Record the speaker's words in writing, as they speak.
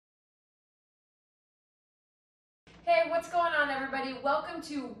Hey, what's going on, everybody? Welcome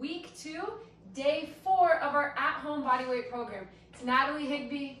to week 2, day 4 of our at-home bodyweight program. It's Natalie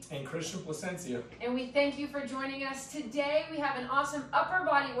Higbee and Christian Placencia, and we thank you for joining us. Today we have an awesome upper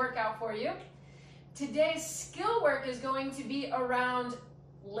body workout for you. Today's skill work is going to be around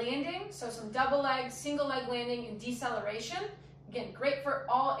landing, so some double leg, single leg landing, and deceleration. Again, great for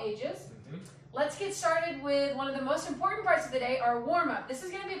all ages. Let's get started with one of the most important parts of the day, our warm-up. This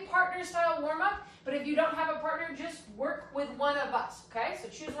is going to be a partner-style warm-up, but if you don't have a partner, just work with one of us, okay? So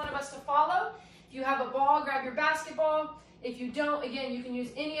choose one of us to follow. If you have a ball, grab your basketball. If you don't, again, you can use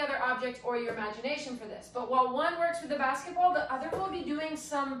any other object or your imagination for this. But while one works with the basketball, the other will be doing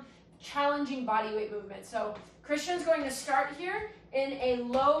some challenging body weight movements. So Christian's going to start here in a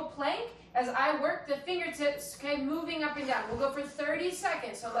low plank as I work the fingertips, okay, moving up and down. We'll go for 30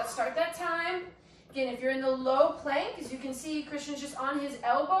 seconds. So let's start that time. Again, if you're in the low plank, as you can see, Christian's just on his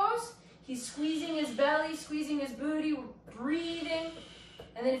elbows. He's squeezing his belly, squeezing his booty, breathing.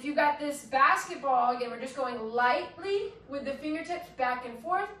 And then if you got this basketball, again, we're just going lightly with the fingertips back and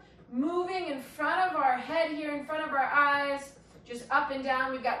forth, moving in front of our head here, in front of our eyes, just up and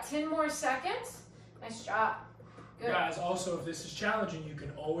down. We've got 10 more seconds. Nice job. Good. Guys, also, if this is challenging, you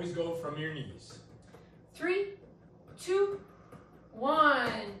can always go from your knees. 3, 2,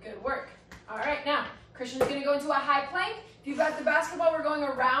 1. Good work. All right, now, Christian's going to go into a high plank. If you've got the basketball, we're going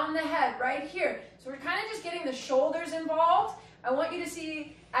around the head right here. So we're kind of just getting the shoulders involved. I want you to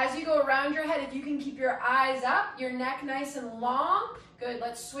see, as you go around your head, if you can keep your eyes up, your neck nice and long. Good,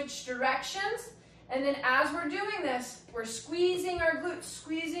 let's switch directions. And then as we're doing this, we're squeezing our glutes,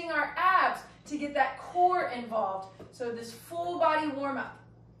 squeezing our abs to get that core involved. So this full body warm-up.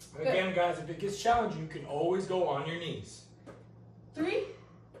 Again, guys, if it gets challenging, you can always go on your knees. 3,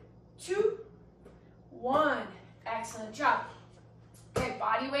 2, 1. Excellent job. Okay,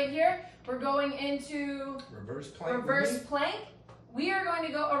 body weight here. We're going into reverse plank. Reverse plank. We are going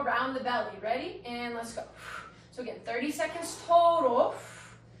to go around the belly. Ready? And let's go. So again, 30 seconds total.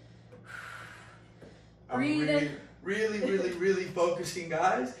 Breathe in. Really focusing,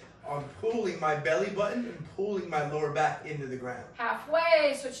 guys, on pulling my belly button and pulling my lower back into the ground.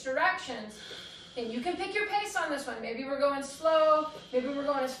 Halfway, switch directions. And you can pick your pace on this one. Maybe we're going slow. Maybe we're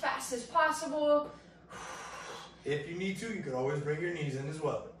going as fast as possible. If you need to, you can always bring your knees in as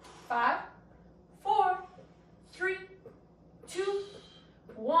well. 5, 4, 3, 2,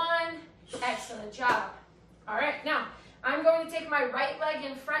 1. Excellent job. All right, now I'm going to take my right leg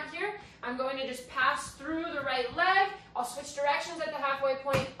in front here. I'm going to just pass through the right leg. I'll switch directions at the halfway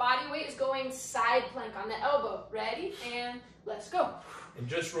point. Body weight is going side plank on the elbow. Ready? And let's go. And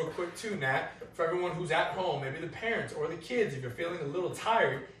just real quick too, Nat, for everyone who's at home, maybe the parents or the kids, if you're feeling a little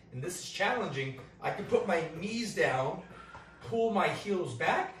tired and this is challenging, I can put my knees down, pull my heels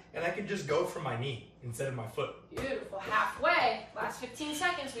back, and I can just go for my knee instead of my foot. Beautiful. Halfway. Last 15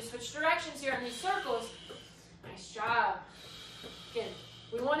 seconds. We switch directions here on these circles. Nice job. Again,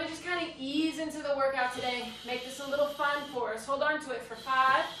 we want to just kind of ease into the workout today. Make this a little fun for us. Hold on to it for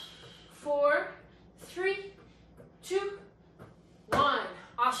 5, 4, 3, 2, 1.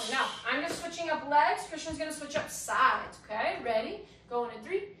 Awesome. Now, I'm just switching up legs. Christian's going to switch up sides. Okay? Ready? Going in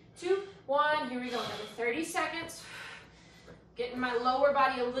 3, 2, 1. Here we go. Another 30 seconds. Getting my lower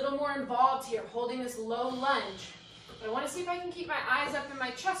body a little more involved here, holding this low lunge. But I want to see if I can keep my eyes up and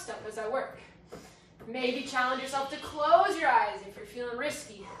my chest up as I work. Maybe challenge yourself to close your eyes if you're feeling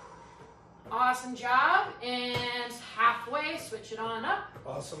risky. Awesome job. And halfway, switch it on up.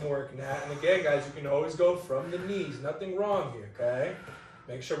 Awesome work, Nat. And again, guys, you can always go from the knees. Nothing wrong here, okay?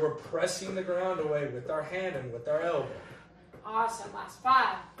 Make sure we're pressing the ground away with our hand and with our elbow. Awesome. Last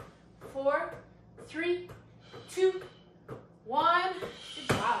 5, 4, 3, 2, 1. Good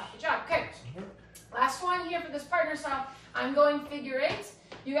job. Good job. Okay. Last one here for this partner style. I'm going figure 8.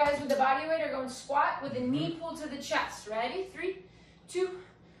 You guys with the body weight are going squat with the knee pull to the chest. Ready? 3, 2,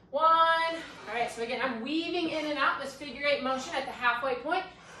 1. All right, so again, I'm weaving in and out this figure 8 motion at the halfway point.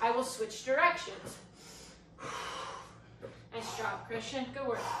 I will switch directions. Nice job, Christian. Good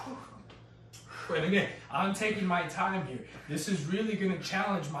work. And again, I'm taking my time here. This is really going to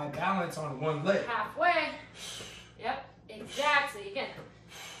challenge my balance on one leg. Halfway. Yep, exactly. Again,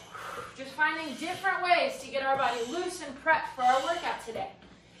 just finding different ways to get our body loose and prepped for our workout today.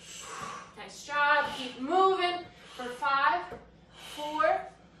 Nice job. Keep moving for 5, 4,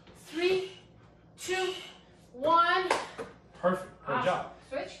 3, 2, 1. Perfect. Great job.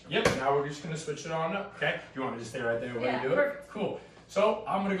 Switch? Yep. Now we're just going to switch it on up. Okay. You want to just stay right there while you do perfect. it? Cool. So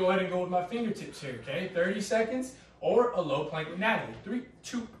I'm going to go ahead and go with my fingertips here. Okay. 30 seconds or a low plank with Natalie. 3,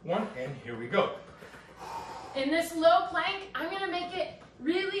 2, 1, and here we go. In this low plank, I'm going to make it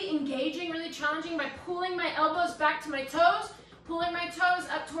really engaging, really really challenging by pulling my elbows back to my toes, pulling my toes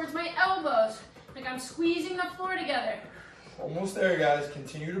up towards my elbows, like I'm squeezing the floor together. Almost there, guys.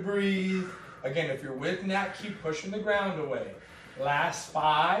 Continue to breathe. Again, if you're with Nat, keep pushing the ground away. Last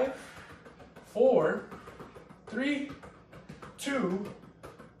 5, 4, 3, 2,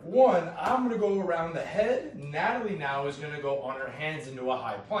 1. I'm going to go around the head. Natalie now is going to go on her hands into a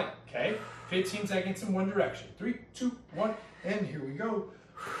high plank, okay? 15 seconds in one direction. 3, 2, 1, and here we go.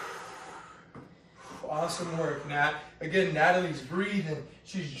 Awesome work, Nat. Again, Natalie's breathing.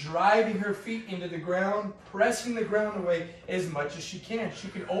 She's driving her feet into the ground, pressing the ground away as much as she can. She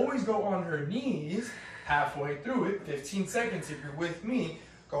can always go on her knees halfway through it. 15 seconds if you're with me.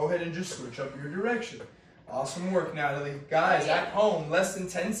 Go ahead and just switch up your direction. Awesome work, Natalie. Guys, at home, less than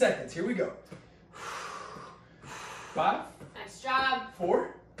 10 seconds. Here we go. 5. Nice job.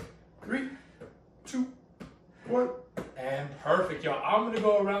 4, 3, 2, 1. And perfect, y'all. I'm going to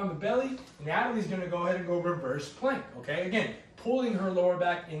go around the belly. Natalie's going to go ahead and go reverse plank, okay? Again, pulling her lower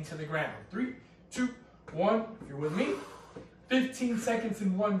back into the ground. 3, 2, 1. If you're with me, 15 seconds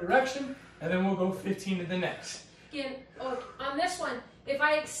in one direction, and then we'll go 15 to the next. Again, on this one, if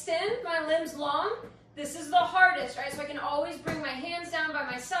I extend my limbs long, this is the hardest, right? So I can always bring my hands down by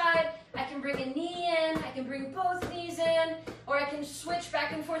my side. I can bring a knee in. I can bring both knees in. Or I can switch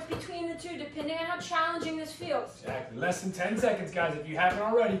back and forth between the two, depending on how challenging this feels. Exactly. Less than 10 seconds, guys. If you haven't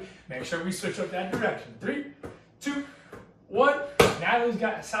already, make sure we switch up that direction. 3, 2, 1. Natalie's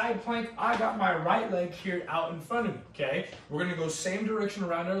got a side plank. I got my right leg here out in front of me, okay? We're going to go same direction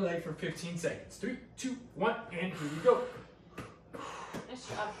around our leg for 15 seconds. 3, 2, 1, and here we go. Nice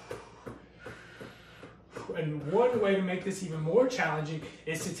job. And one way to make this even more challenging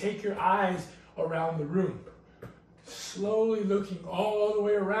is to take your eyes around the room. Slowly looking all the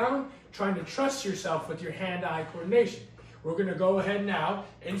way around, trying to trust yourself with your hand-eye coordination. We're going to go ahead now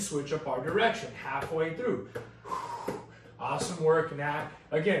and switch up our direction halfway through. Awesome work, Nat.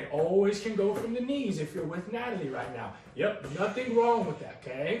 Again, always can go from the knees if you're with Natalie right now. Yep, nothing wrong with that,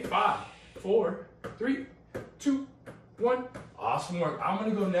 okay? 5, 4, 3, 2, 1. Awesome work. I'm going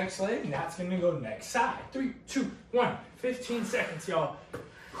to go next leg, and Nat's going to go next side. 3, 2, 1. 15 seconds, y'all.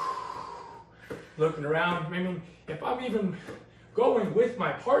 Looking around. I mean, if I'm even going with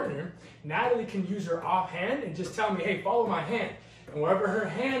my partner, Natalie can use her offhand and just tell me, hey, follow my hand. And wherever her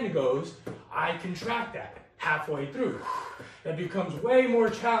hand goes, I can track that halfway through. That becomes way more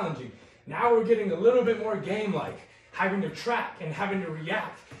challenging. Now we're getting a little bit more game-like, having to track and having to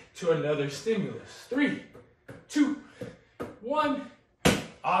react to another stimulus. 3, 2, 1.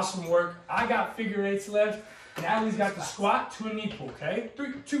 Awesome work. I got figure eights left. Natalie's got the squat to a knee pull, okay?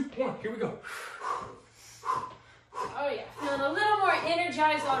 3, 2, 1. Here we go. Oh yeah, feeling a little more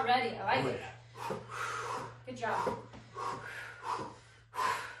energized already. I like it. Good job.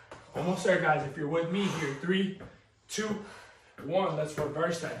 Almost there, guys. If you're with me here, 3, 2, 1. Let's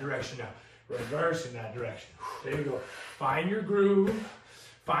reverse that direction now. Reverse in that direction. There you go. Find your groove,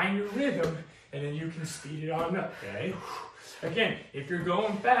 find your rhythm, and then you can speed it on up, okay? Again, if you're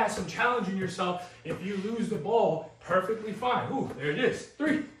going fast and challenging yourself, if you lose the ball, perfectly fine. Ooh, there it is.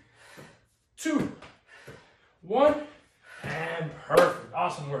 3, 2, 1, and perfect.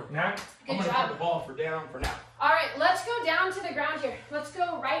 Awesome work, Nat. I'm going to put the ball down for now. All right, let's go down to the ground here. Let's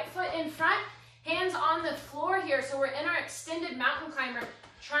go right foot in front, hands on the floor here. So we're in our extended mountain climber,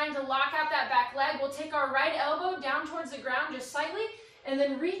 trying to lock out that back leg. We'll take our right elbow down towards the ground just slightly, and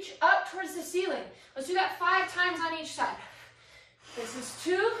then reach up towards the ceiling. Let's do that 5 times on each side. This is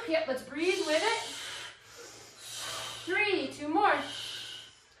 2. Yep, let's breathe with it. 3, 2 more.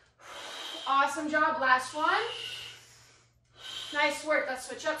 Awesome job, last one. Nice work, let's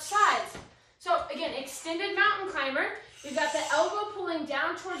switch up sides. So again, extended mountain climber. We've got the elbow pulling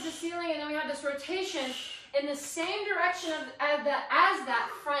down towards the ceiling, and then we have this rotation in the same direction as that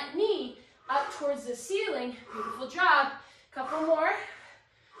front knee up towards the ceiling. Beautiful job. Couple more.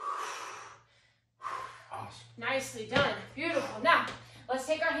 Awesome. Nicely done. Beautiful. Now, let's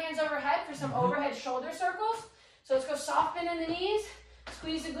take our hands overhead for some overhead shoulder circles. So let's go soft bend in the knees.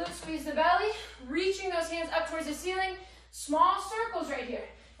 Squeeze the glutes, squeeze the belly. Reaching those hands up towards the ceiling. Small circles right here.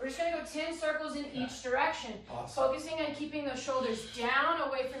 We're just going to go 10 circles in each direction. Awesome. Focusing on keeping those shoulders down,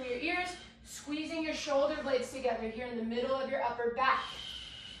 away from your ears. Squeezing your shoulder blades together here in the middle of your upper back.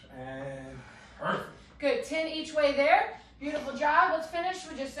 And perfect. Good. 10 each way there. Beautiful job. Let's finish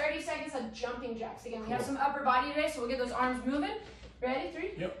with just 30 seconds of jumping jacks. Again, we have some upper body today, so we'll get those arms moving. Ready?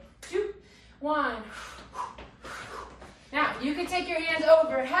 3, 2, 1. Now, you can take your hands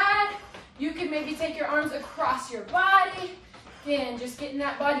overhead. You can maybe take your arms across your body. Again, just getting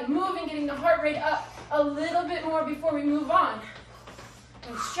that body moving, getting the heart rate up a little bit more before we move on.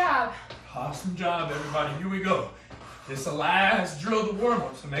 Nice job. Awesome job, everybody. Here we go. This is the last drill of the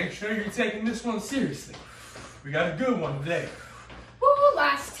warm-up, so make sure you're taking this one seriously. We got a good one today. Woo,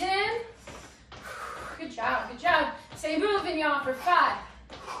 last 10. Good job, good job. Stay moving, y'all, for 5,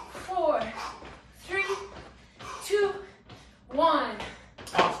 4, 3, 2, 1.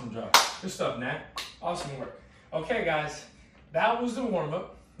 Awesome job. Good stuff, Nat. Awesome work. Okay, guys, that was the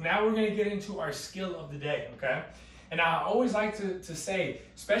warm-up. Now we're going to get into our skill of the day, okay? And I always like to say,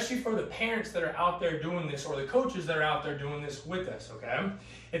 especially for the parents that are out there doing this or the coaches that are out there doing this with us, okay?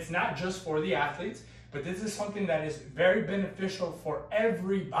 It's not just for the athletes, but this is something that is very beneficial for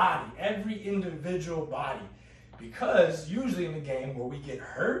everybody, every individual body. Because usually in the game where we get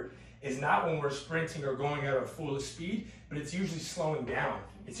hurt is not when we're sprinting or going at our fullest speed, but it's usually slowing down.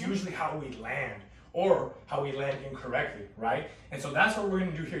 It's usually how we land or how we land incorrectly, right? And so that's what we're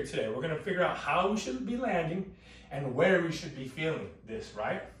gonna do here today. We're gonna figure out how we should be landing and where we should be feeling this,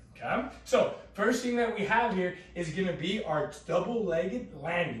 right? Okay? So first thing that we have here is gonna be our double-legged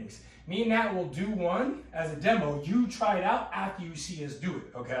landings. Me and Nat will do one as a demo. You try it out after you see us do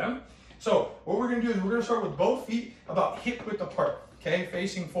it, okay? So what we're gonna do is we're gonna start with both feet about hip width apart, okay?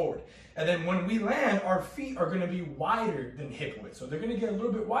 Facing forward. And then when we land, our feet are gonna be wider than hip width. So they're gonna get a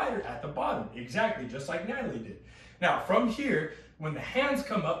little bit wider at the bottom, exactly, just like Natalie did. Now from here, when the hands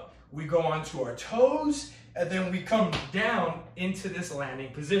come up, we go onto our toes, and then we come down into this landing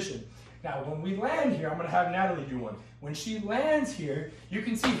position. Now when we land here, I'm gonna have Natalie do one. When she lands here, you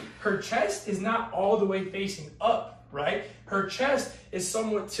can see her chest is not all the way facing up, right? Her chest is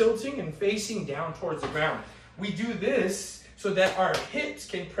somewhat tilting and facing down towards the ground. We do this so that our hips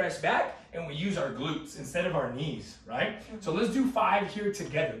can press back and we use our glutes instead of our knees, right? So let's do 5 here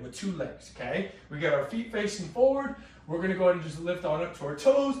together with 2 legs, okay? We got our feet facing forward. We're gonna go ahead and just lift on up to our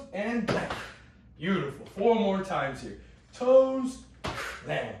toes and land. Beautiful. 4 more times here. Toes,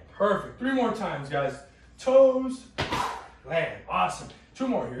 land. Perfect. 3 more times, guys. Toes, land. Awesome. 2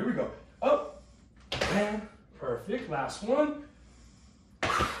 more here. Here we go. Up, land. Perfect. Last one.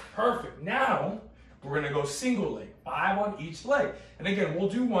 Perfect. Now, we're going to go single leg. 5 on each leg. And again, we'll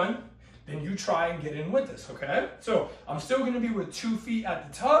do one. Then you try and get in with us, okay? So, I'm still going to be with 2 feet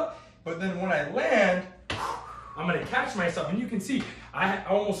at the top. But then when I land, I'm going to catch myself. And you can see, I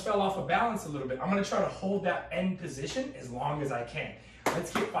almost fell off of balance a little bit. I'm going to try to hold that end position as long as I can.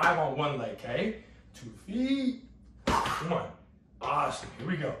 Let's get 5 on 1 leg, okay? 2 feet, 1. Awesome, here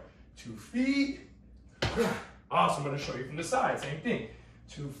we go. 2 feet, awesome. I'm gonna show you from the side, same thing.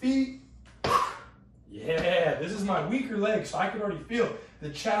 2 feet, yeah, this is my weaker leg, so I can already feel the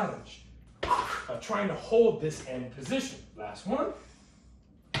challenge of trying to hold this end position. Last one.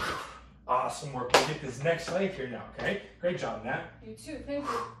 Awesome work. We'll get this next leg here now, okay? Great job, Nat. You too, thank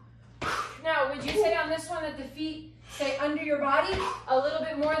you. Now, would you say on this one that the feet stay under your body a little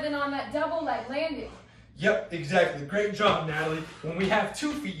bit more than on that double leg landing? Yep, exactly. Great job, Natalie. When we have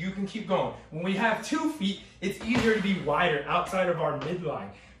 2 feet, you can keep going. When we have 2 feet, it's easier to be wider outside of our midline.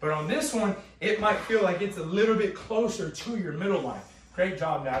 But on this one, it might feel like it's a little bit closer to your middle line. Great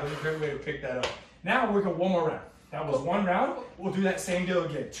job, Natalie. Great way to pick that up. Now we're going one more round. That was 1 round. We'll do that same deal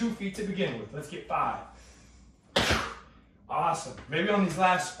again. 2 feet to begin with. Let's get 5. Awesome. Maybe on these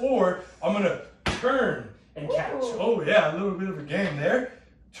last 4, I'm going to turn and catch. Oh yeah, a little bit of a game there.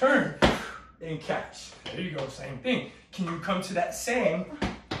 Turn and catch. There you go, same thing. Can you come to that same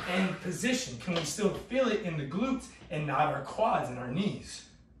end position? Can we still feel it in the glutes and not our quads and our knees?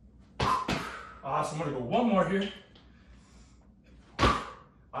 Awesome, I'm gonna go 1 more here.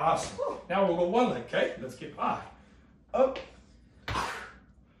 Awesome. Now we'll go 1 leg, okay? Let's get 5. Up.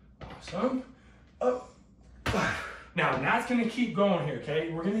 Awesome. Up. Now, Nat's gonna keep going here, okay?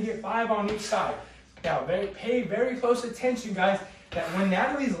 We're gonna get 5 on each side. Now, pay very close attention, guys, that when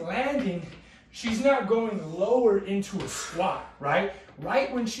Natalie's landing, she's not going lower into a squat, right?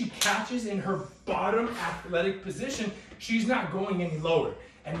 Right when she catches in her bottom athletic position, she's not going any lower.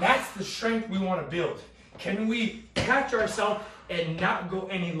 And that's the strength we want to build. Can we catch ourselves and not go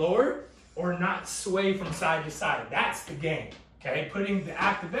any lower or not sway from side to side? That's the game, okay? Putting the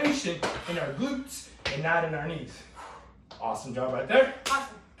activation in our glutes and not in our knees. Awesome job right there.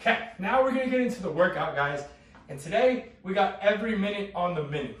 Awesome. Okay, now we're gonna get into the workout, guys. And today, we got every minute on the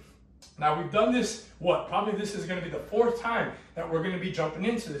minute. Now we've done this, probably this is gonna be the 4th time that we're gonna be jumping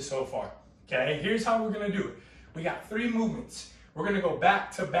into this so far. Okay, here's how we're gonna do it. We got 3 movements. We're gonna go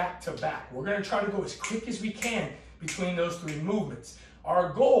back to back to back. We're gonna try to go as quick as we can between those 3 movements. Our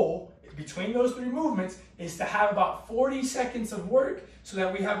goal between those 3 movements is to have about 40 seconds of work so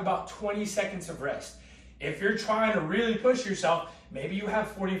that we have about 20 seconds of rest. If you're trying to really push yourself, maybe you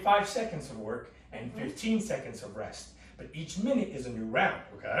have 45 seconds of work and 15 seconds of rest. But each minute is a new round,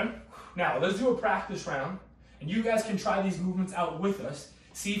 okay? Now, let's do a practice round, and you guys can try these movements out with us.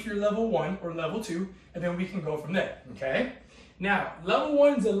 See if you're level 1 or level 2, and then we can go from there, okay? Now, level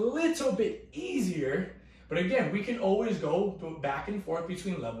 1's a little bit easier, but again, we can always go back and forth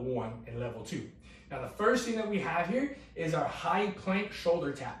between level 1 and level 2. Now, the first thing that we have here is our high plank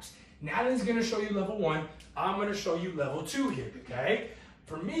shoulder taps. Natalie's gonna show you level 1. I'm gonna show you level 2 here, okay?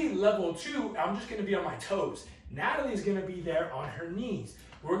 For me, level 2, I'm just gonna be on my toes. Natalie's gonna be there on her knees.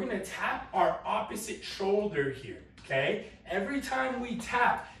 We're gonna tap our opposite shoulder here, okay? Every time we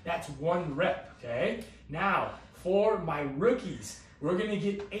tap, that's 1 rep, okay? Now, for my rookies, we're gonna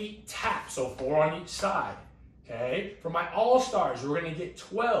get 8 taps, so 4 on each side, okay? For my all-stars, we're gonna get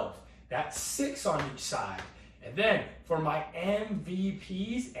 12. That's 6 on each side. And then for my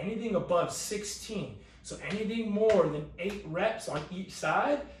MVPs, anything above 16. So anything more than 8 reps on each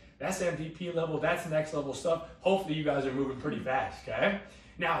side, that's MVP level, that's next level stuff. Hopefully you guys are moving pretty fast, okay?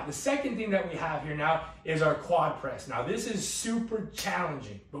 Now, the second thing that we have here now is our quad press. Now, this is super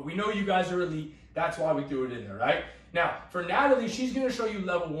challenging, but we know you guys are elite. That's why we threw it in there, right? Now, for Natalie, she's gonna show you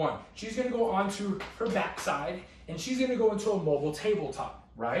level 1. She's gonna go onto her backside, and she's gonna go into a mobile tabletop,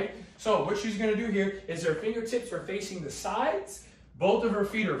 right? So what she's gonna do here is her fingertips are facing the sides, both of her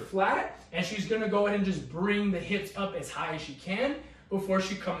feet are flat, and she's gonna go ahead and just bring the hips up as high as she can before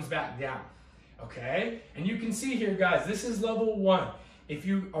she comes back down, okay? And you can see here, guys, this is level 1. If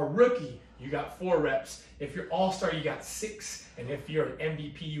you are rookie, you got 4 reps. If you're all-star, you got 6. And if you're an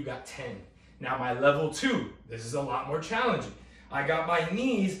MVP, you got 10. Now my level 2, this is a lot more challenging. I got my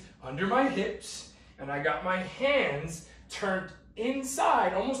knees under my hips, and I got my hands turned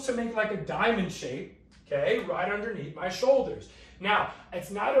inside, almost to make like a diamond shape, okay, right underneath my shoulders. Now, it's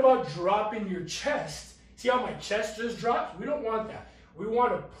not about dropping your chest. See how my chest just dropped? We don't want that. We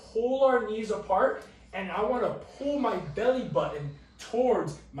want to pull our knees apart, and I want to pull my belly button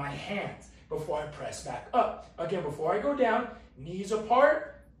towards my hands before I press back up. Again, before I go down, knees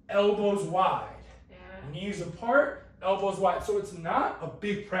apart, elbows wide. Yeah. Knees apart, elbows wide. So it's not a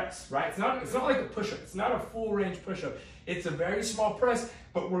big press, right? It's not like a push-up. It's not a full range push-up. It's a very small press,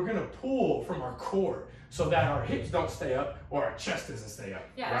 but we're gonna pull from our core so that our hips don't stay up or our chest doesn't stay up.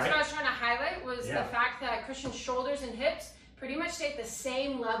 Yeah, right? that's what I was trying to highlight was the fact that Christian's shoulders and hips pretty much stay at the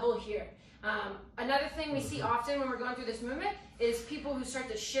same level here. Another thing we see often when we're going through this movement is people who start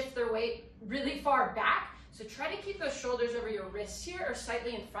to shift their weight really far back. So try to keep those shoulders over your wrists here or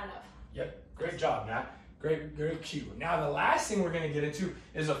slightly in front of. Yep, great job, Nat. Great cue. Now the last thing we're gonna get into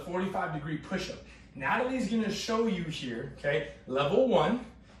is a 45-degree push-up. Natalie's gonna show you here, okay, level 1,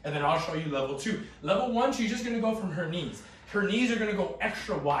 and then I'll show you level 2. Level 1, she's just gonna go from her knees. Her knees are gonna go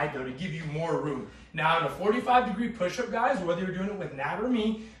extra wide though to give you more room. Now in a 45-degree push-up, guys, whether you're doing it with Nat or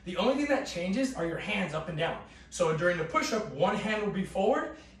me, the only thing that changes are your hands up and down. So during the push-up, one hand will be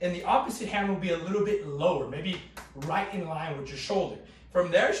forward and the opposite hand will be a little bit lower, maybe right in line with your shoulder.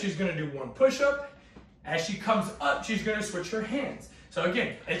 From there, she's gonna do 1 push-up. As she comes up, she's gonna switch her hands. So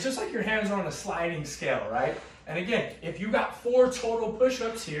again, it's just like your hands are on a sliding scale, right? And again, if you got 4 total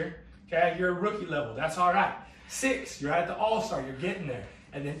push-ups here, okay, you're a rookie level, that's all right. 6, you're at the all-star, you're getting there.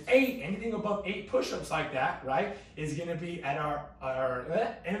 And then 8, anything above 8 push-ups like that, right, is gonna be at our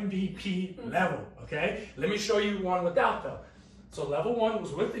MVP level, okay? Let me show you one without though. So level 1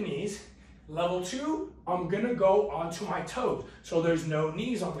 was with the knees. Level 2, I'm gonna go onto my toes. So there's no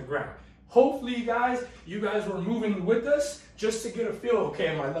knees on the ground. Hopefully you guys were moving with us just to get a feel, okay,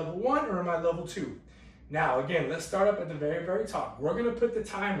 am I level 1 or am I level 2? Now again, let's start up at the very, very top. We're gonna put the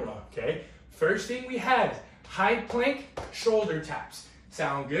timer on, okay? First thing we have, high plank, shoulder taps.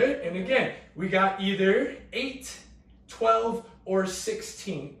 Sound good? And again, we got either 8, 12, or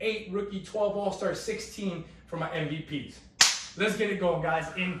 16. 8 rookie, 12 all-star, 16 for my MVPs. Let's get it going, guys,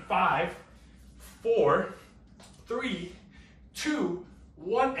 in 5, 4, 3, 2,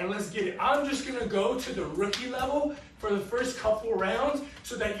 1, and let's get it. I'm just gonna go to the rookie level for the first couple rounds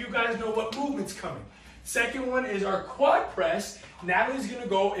so that you guys know what movement's coming. Second one is our quad press. Natalie's gonna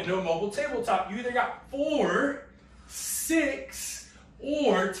go into a mobile tabletop. You either got 4, 6,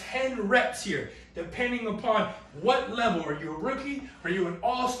 or 10 reps here, depending upon what level. Are you a rookie? Are you an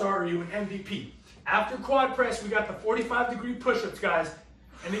all-star? Are you an MVP? After quad press, we got the 45-degree push-ups, guys.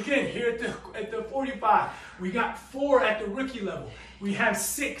 And again, here at the 45, we got 4 at the rookie level. We have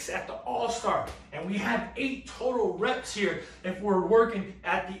 6 at the all-star. And we have 8 total reps here if we're working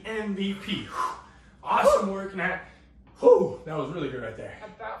at the MVP. Awesome work, Nat. Whew, that was really good right there.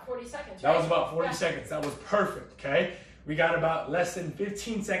 About 40 seconds, That was about 40 seconds. That was perfect, okay? We got about less than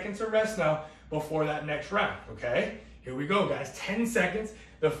 15 seconds of rest now before that next round, okay? Here we go, guys, 10 seconds.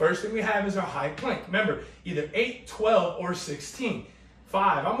 The first thing we have is our high plank. Remember, either 8, 12, or 16.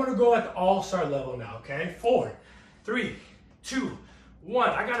 5. I'm gonna go at the all-star level now, okay? 4, 3, 2, 1.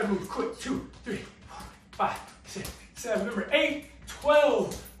 I gotta move quick. 2, 3, 4, 5, 6, 7. Remember, 8,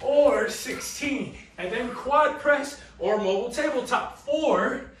 12, or 16. And then quad press or mobile tabletop.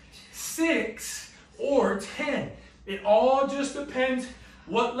 4, 6, or 10. It all just depends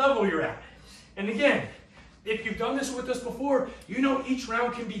what level you're at. And again, if you've done this with us before, you know each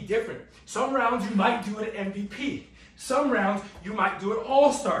round can be different. Some rounds you might do it at MVP. Some rounds you might do it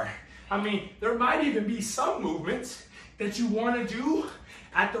all-star. I mean, there might even be some movements that you want to do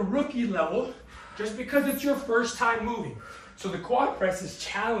at the rookie level just because it's your first time moving. So the quad press is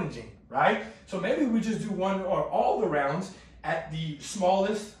challenging, right? So maybe we just do one or all the rounds at the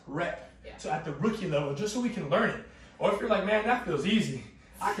smallest rep. Yeah. So at the rookie level, just so we can learn it. Or if you're like, man, that feels easy.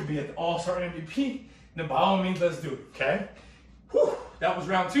 I could be at the all-star MVP. Then by all means, let's do it, okay? Whew, that was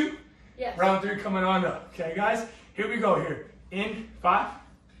round 2. Yes. Round 3 coming on up, okay, guys? Here we go here. In 5,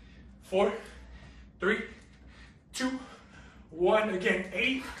 4, 3, 2, 1. Again,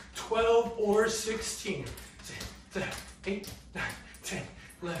 8, 12, or 16. 8, 9, 10,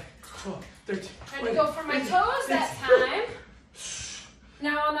 11, 12, 13. Trying to go for my toes that time.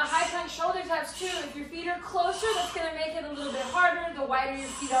 Now on the high plank shoulder taps too, if your feet are closer, that's gonna make it a little bit harder. The wider your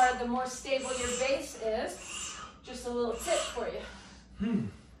feet are, the more stable your base is. Just a little tip for you.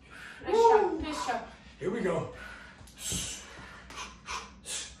 Nice job, nice job. Here we go.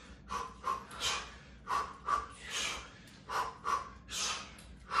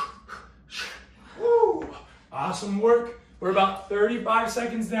 Woo! Awesome work. We're about 35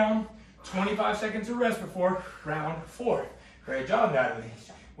 seconds down, 25 seconds of rest before round 4. Great job, Natalie.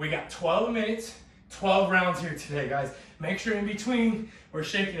 We got 12 minutes, 12 rounds here today, guys. Make sure in between, we're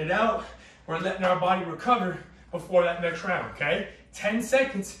shaking it out. We're letting our body recover before that next round, okay? 10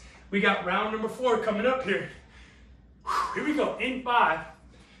 seconds. We got round number 4 coming up here. Here we go. In 5,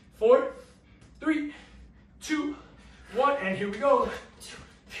 4, 3, 2, 1, and here we go.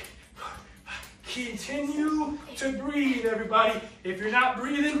 Continue to breathe, everybody. If you're not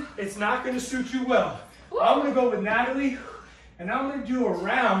breathing, it's not going to suit you well. I'm going to go with Natalie, and I'm going to do a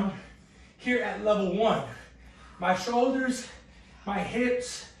round here at level 1. My shoulders, my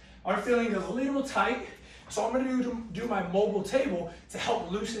hips are feeling a little tight, so I'm going to do my mobile table to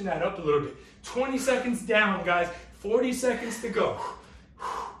help loosen that up a little bit. 20 seconds down, guys. 40 seconds to go.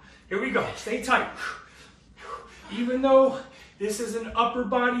 Here we go. Stay tight. Even though this is an upper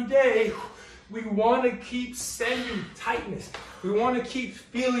body day, we want to keep sending tightness. We want to keep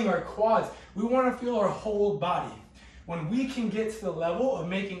feeling our quads. We want to feel our whole body. When we can get to the level of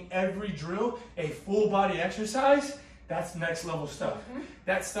making every drill a full body exercise, that's next level stuff.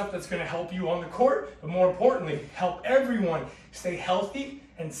 That's stuff that's going to help you on the court, but more importantly, help everyone stay healthy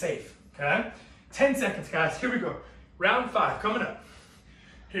and safe, okay? 10 seconds, guys. Here we go. Round 5 coming up.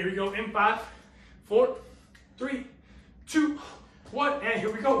 Here we go in 5, 4, 3, 2, 1, and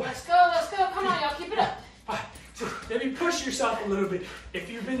here we go. Let's go, let's go. Come on, y'all, keep it up. 5, 6, maybe push yourself a little bit. If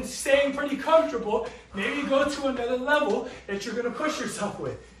you've been staying pretty comfortable, maybe go to another level that you're gonna push yourself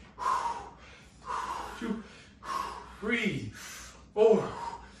with. 2, 3, 4,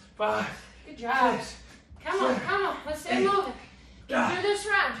 5. Good job. 6, Come on, come on. Let's stay moving. Get through this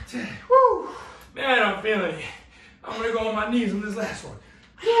round. 10. Woo! Man, I'm feeling it. I'm gonna go on my knees on this last one.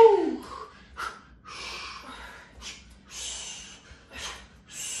 Woo!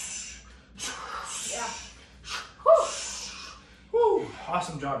 Yeah. Woo!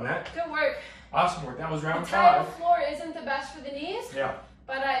 Awesome job, Nat. Good work. Awesome work. That was round The tile 5. floor isn't the best for the knees, Yeah.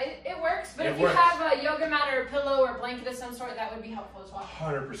 but it works. But It if works. you have a yoga mat or a pillow or a blanket of some sort, that would be helpful as well.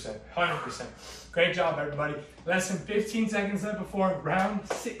 100%. 100%. Great job, everybody. Less than 15 seconds left before round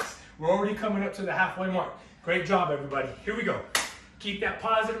 6. We're already coming up to the halfway mark. Great job, everybody. Here we go. Keep that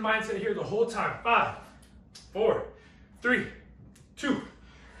positive mindset here the whole time. 5, 4, 3, 2,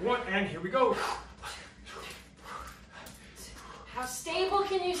 1, and here we go. How stable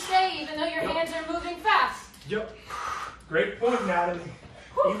can you stay even though your hands are moving fast? Yep. Great point, Natalie.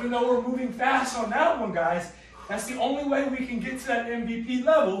 Even though we're moving fast on that one, guys, that's the only way we can get to that MVP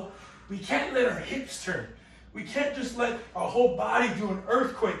level. We can't let our hips turn. We can't just let our whole body do an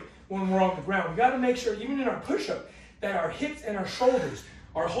earthquake when we're on the ground. We got to make sure, even in our push-up, that our hips and our shoulders,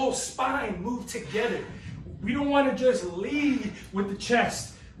 our whole spine move together. We don't want to just lead with the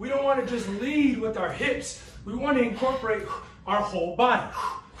chest. We don't want to just lead with our hips. We want to incorporate our whole body.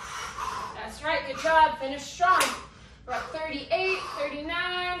 That's right. Good job. Finish strong. We're at 38, 39,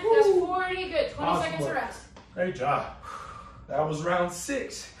 that's 40. Good. 20 Awesome seconds of work. rest. Great job. That was round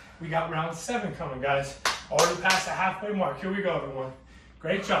 6. We got round 7 coming, guys. Already past the halfway mark. Here we go, everyone.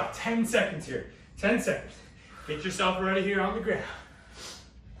 Great job. 10 seconds here. 10 seconds. Get yourself ready here on the ground.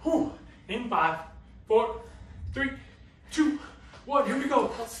 In 5, 4, 3, 2, 1. Here we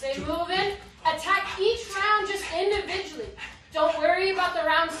go. Let's stay moving. Attack each round just individually. Don't worry about the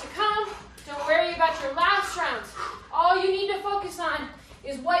rounds to come. Don't worry about your last rounds. All you need to focus on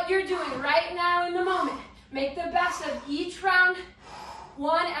is what you're doing right now in the moment. Make the best of each round,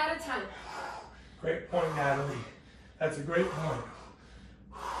 one at a time. Great point, Natalie. That's a great point.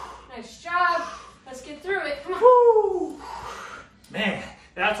 Nice job. Let's get through it. Come on. Woo! Man,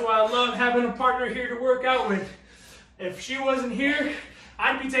 that's why I love having a partner here to work out with. If she wasn't here,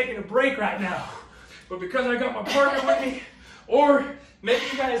 I'd be taking a break right now. But because I got my partner with me, or maybe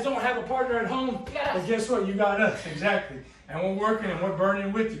you guys don't have a partner at home, but guess what? You got us, exactly. And we're working and we're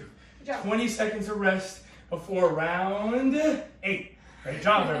burning with you. 20 seconds of rest before round 8. Great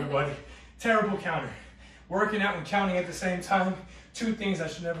job, everybody. Terrible counter. Working out and counting at the same time, two things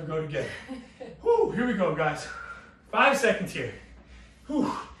that should never go together. Whew, here we go, guys. 5 seconds here.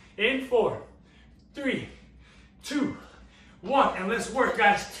 Whew. In 4, 3, 2, 1. And let's work,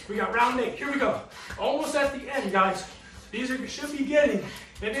 guys. We got round 8. Here we go. Almost at the end, guys. These should be getting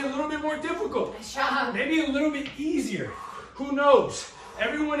maybe a little bit more difficult. Nice job. Maybe a little bit easier. Who knows?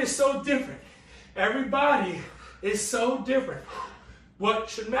 Everyone is so different. Everybody is so different. What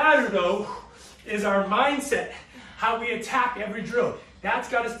should matter, though, is our mindset, how we attack every drill. That's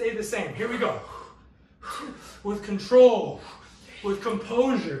got to stay the same. Here we go. With control, with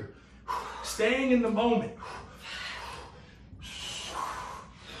composure, staying in the moment.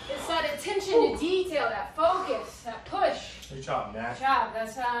 It's that attention to detail, that focus, that push. Good job, Nat. Good job.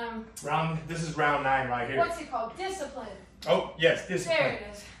 That's This is round 9 right here. what's it called? Discipline. Oh, yes, discipline. There it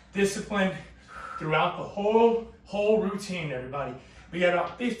is. Discipline throughout the whole routine, everybody. We got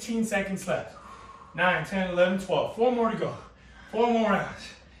about 15 seconds left. 9, 10, 11, 12. 4 more to go. 4 more rounds.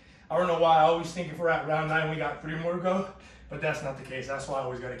 I don't know why I always think if we're at round 9, we got 3 more to go, but that's not the case. That's why I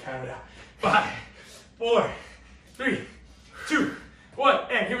always got to count it out. 5, 4, 3, 2, 1,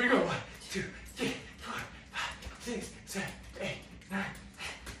 and here we go. 1, 2, 3, 4, 5, 6, 7, 8, 9, 10,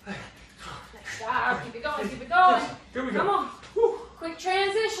 11, 12. Nice job. Keep it going. Keep it going. Here we go. Come on. Whew. Quick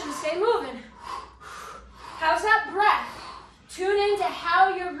transition. Stay moving. How's that breath? Tune into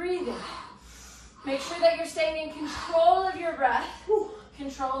how you're breathing. Make sure that you're staying in control of your breath,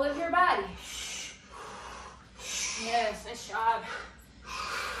 control of your body. Yes, nice job.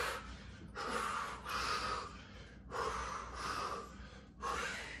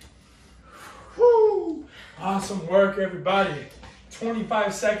 Woo! Awesome work, everybody.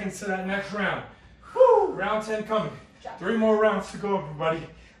 25 seconds to that next round. Woo! Round 10 coming. 3 more rounds to go, everybody.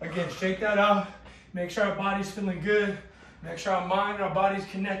 Again, shake that off. Make sure our body's feeling good. Make sure our mind and our body's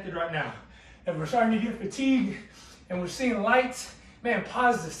connected right now. If we're starting to get fatigued and we're seeing lights, man,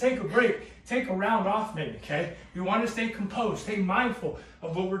 pause this, take a break, take a round off maybe, okay? We want to stay composed, stay mindful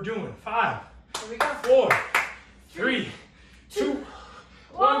of what we're doing. 5, Here we go. 4, 3, 2,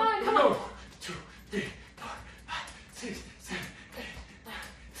 1, Come go. on. 2, 3, 4, 5, 6, 7, 8, 9,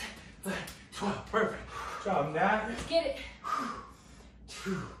 10, 11, 12. Perfect. Good job, Nat. Let's get it.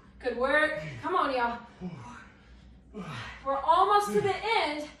 Good work. Come on, y'all. We're almost to the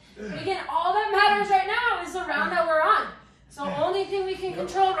end. But again, all that matters right now is the round that we're on. It's the only thing we can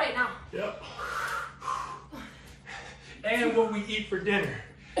control right now. Yep. And what we eat for dinner.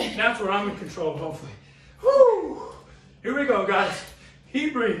 That's where I'm in control, hopefully. Woo! Here we go, guys.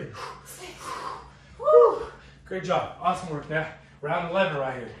 Keep breathing. Woo! Great job. Awesome work, Nat. Round 11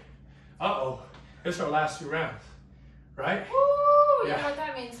 right here. Uh-oh. This is our last 2 rounds. Right? Woo! You know what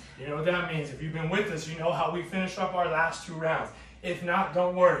that means. You know what that means. If you've been with us, you know how we finish up our last 2 rounds. If not,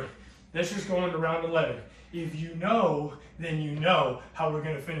 don't worry. This is going to round 11. If you know, then you know how we're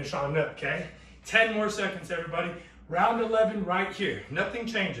going to finish on up, okay? 10 more seconds, everybody. Round 11 right here. Nothing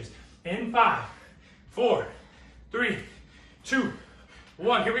changes. In 5, 4, 3, 2,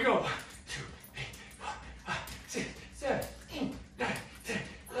 1. Here we go. 1, 2, 3, 4, 5, 6, 7, 8, 9, 10,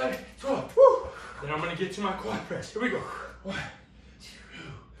 11, 12. Woo! Then I'm going to get to my quad press. Here we go. 1,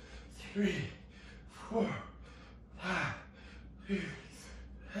 2, 3, 4, 5, 6,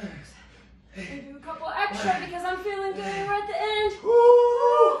 7, 8. Do a couple extra because I'm feeling good. We're at the end.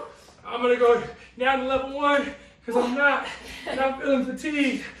 Woo! I'm gonna go down to level 1 because I'm not, and I'm feeling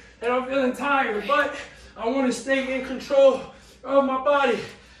fatigued and I'm feeling tired, but I want to stay in control of my body.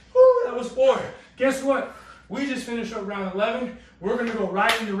 Woo! That was 4. Guess what? We just finished up round 11. We're gonna go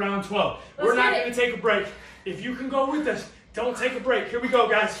right into round 12. We're not gonna take a break. If you can go with us, don't take a break. Here we go,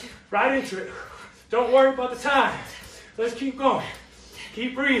 guys. Right into it. Don't worry about the time. Let's keep going.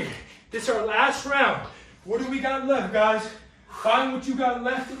 Keep breathing. This is our last round. What do we got left, guys? Find what you got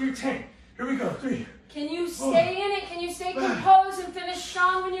left in your tank. Here we go. 3, Can you stay in it? Can you stay composed and finish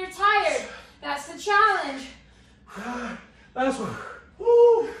strong when you're tired? That's the challenge. Last one.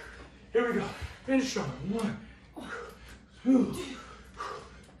 Woo. Here we go. Finish strong. 1, 2,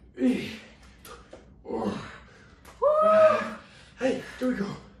 3, 4. Hey, here we go.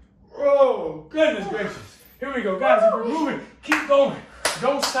 Oh, goodness gracious. Here we go, guys. If we're moving, keep going.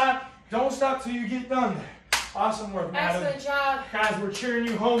 Don't stop. Don't stop till you get done there. Awesome work, Natalie. Excellent job. Guys, we're cheering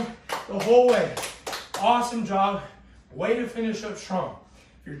you home the whole way. Awesome job. Way to finish up strong.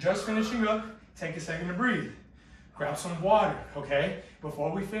 If you're just finishing up, take a second to breathe. Grab some water, okay?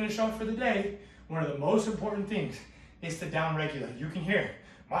 Before we finish up for the day, one of the most important things is to down-regulate. You can hear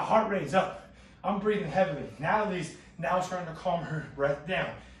my heart rate's up. I'm breathing heavily. Natalie's now starting to calm her breath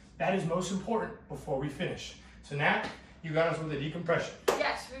down. That is most important before we finish. So Nat, you got us with a decompression.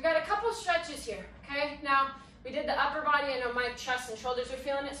 Yes, we've got a couple stretches here, okay? Now, we did the upper body. I know my chest and shoulders are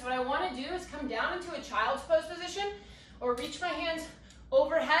feeling it. So what I want to do is come down into a child's pose position or reach my hands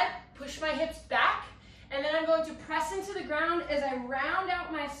overhead, push my hips back, and then I'm going to press into the ground as I round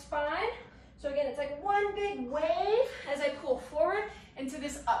out my spine. So again, it's like one big wave as I pull forward into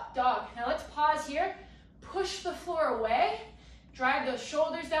this up dog. Now let's pause here, push the floor away, drive those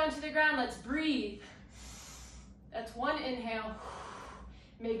shoulders down to the ground. Let's breathe. That's one inhale.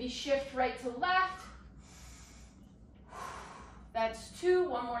 Maybe shift right to left. That's 2,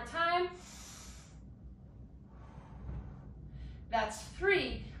 one more time. That's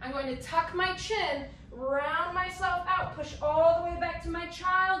 3. I'm going to tuck my chin, round myself out, push all the way back to my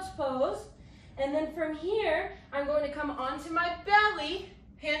child's pose. And then from here, I'm going to come onto my belly,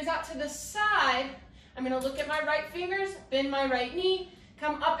 hands out to the side. I'm going to look at my right fingers, bend my right knee,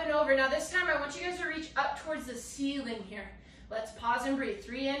 come up and over. Now this time, I want you guys to reach up towards the ceiling here. Let's pause and breathe.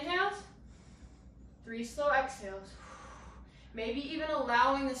 3 inhales, 3 slow exhales. Maybe even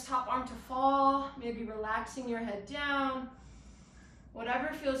allowing this top arm to fall, maybe relaxing your head down.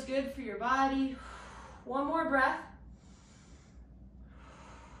 Whatever feels good for your body. One more breath.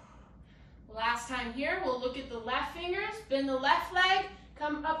 Last time here, we'll look at the left fingers, bend the left leg,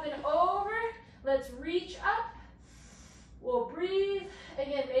 come up and over. Let's reach up. We'll breathe.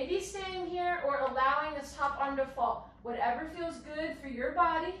 Again, maybe staying here or allowing this top arm to fall. Whatever feels good for your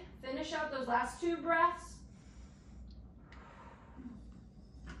body. Finish out those last 2 breaths.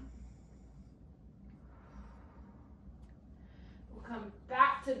 Come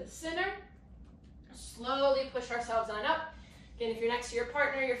back to the center. Slowly push ourselves on up. Again, if you're next to your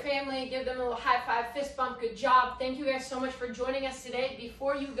partner, your family, give them a little high five, fist bump. Good job. Thank you guys so much for joining us today.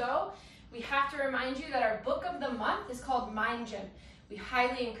 Before you go, we have to remind you that our book of the month is called Mind Gym. We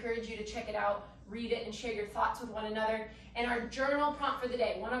highly encourage you to check it out, read it, and share your thoughts with one another. And our journal prompt for the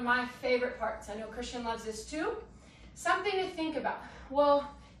day, one of my favorite parts. I know Christian loves this too. Something to think about.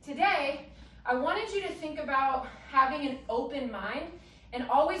 Well, today, I wanted you to think about having an open mind and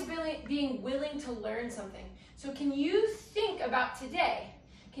always being willing to learn something. So can you think about today?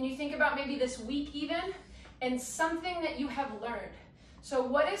 Can you think about maybe this week even and something that you have learned? So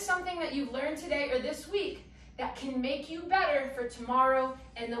what is something that you've learned today or this week that can make you better for tomorrow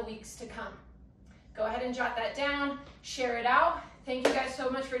and the weeks to come? Go ahead and jot that down, share it out. Thank you guys so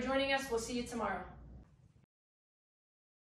much for joining us. We'll see you tomorrow.